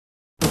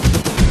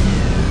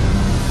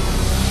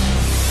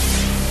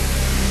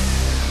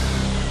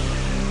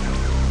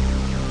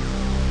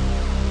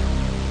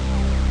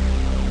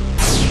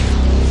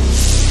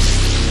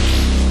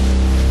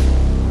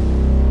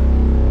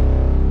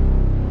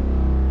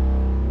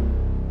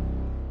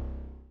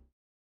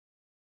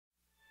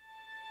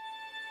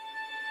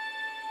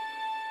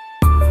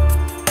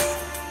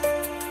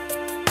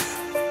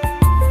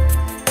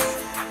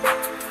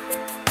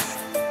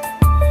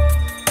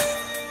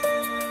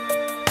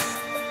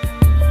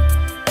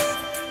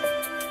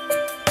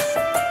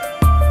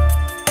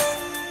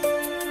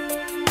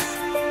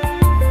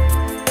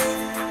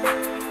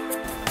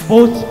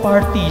Both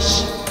parties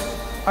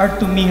are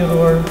to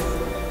mirror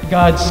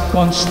God's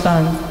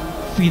constant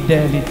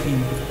fidelity.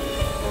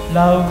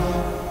 Love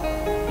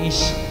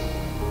is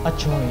a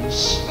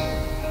choice.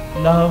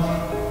 Love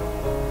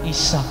is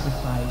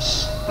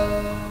sacrifice.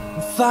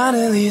 And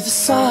finally the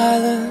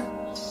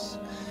silence,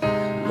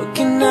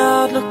 looking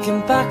out,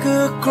 looking back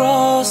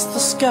across the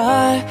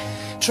sky,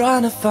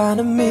 trying to find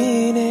a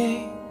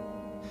meaning,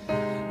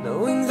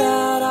 knowing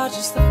that I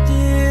just left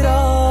it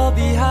all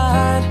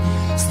behind.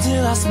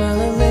 Still I smell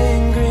a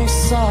lingering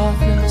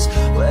softness.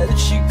 Where did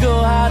she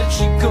go? How did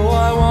she go?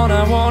 I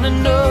wanna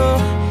know.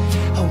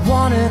 I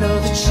wanna know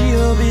that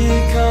she'll be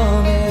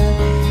coming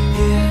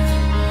here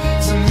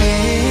to me.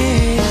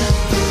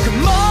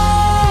 Come on,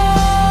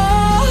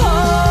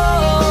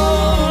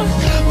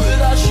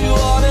 without you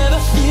I'll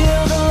never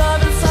feel the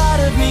love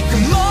inside of me.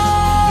 Come on,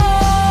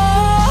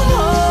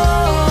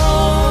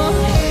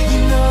 you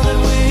know that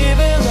we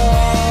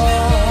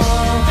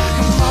belong.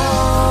 Come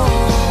on,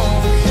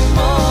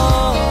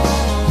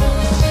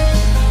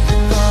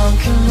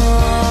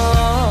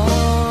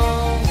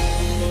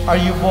 Are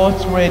you both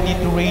ready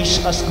to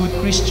raise as good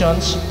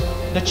Christians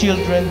the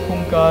children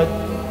whom God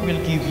will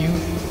give you?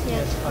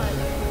 Yes,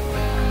 Father.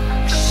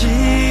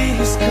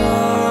 She's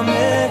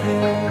coming,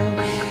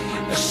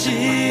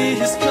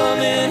 she's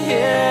coming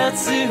here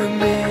to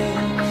me.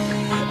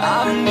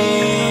 I'm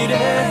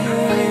needing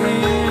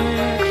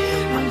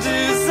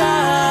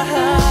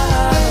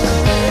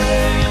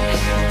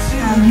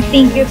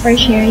Thank you for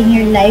sharing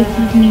your life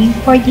with me.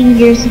 14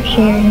 years of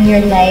sharing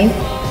your life.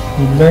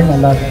 We learn a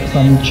lot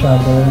from each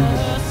other,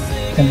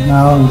 and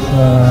now is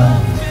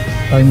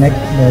our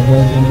next level,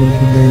 and we'll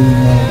be learning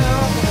more.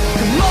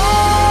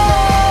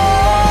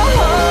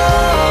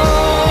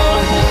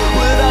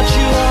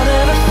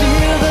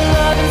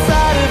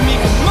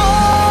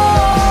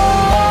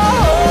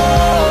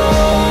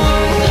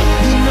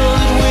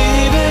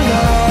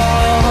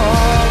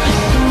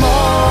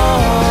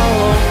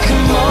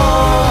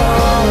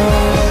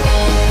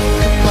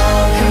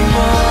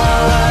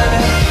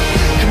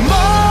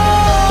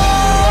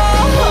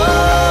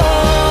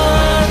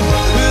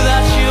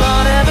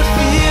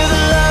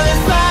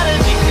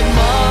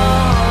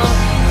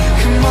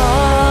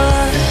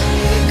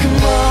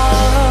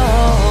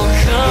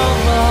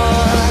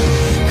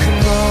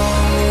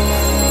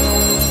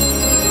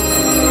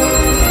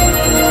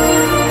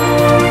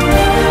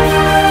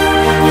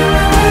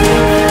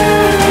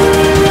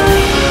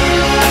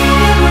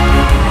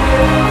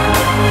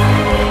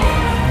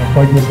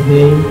 For this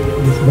day,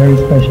 this very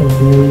special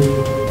day,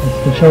 is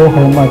to show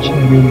how much I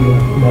really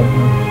love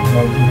you.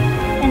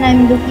 And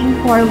I'm looking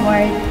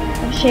forward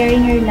to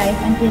sharing your life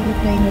until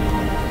eternity.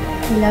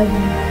 I love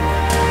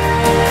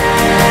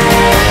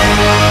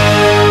you.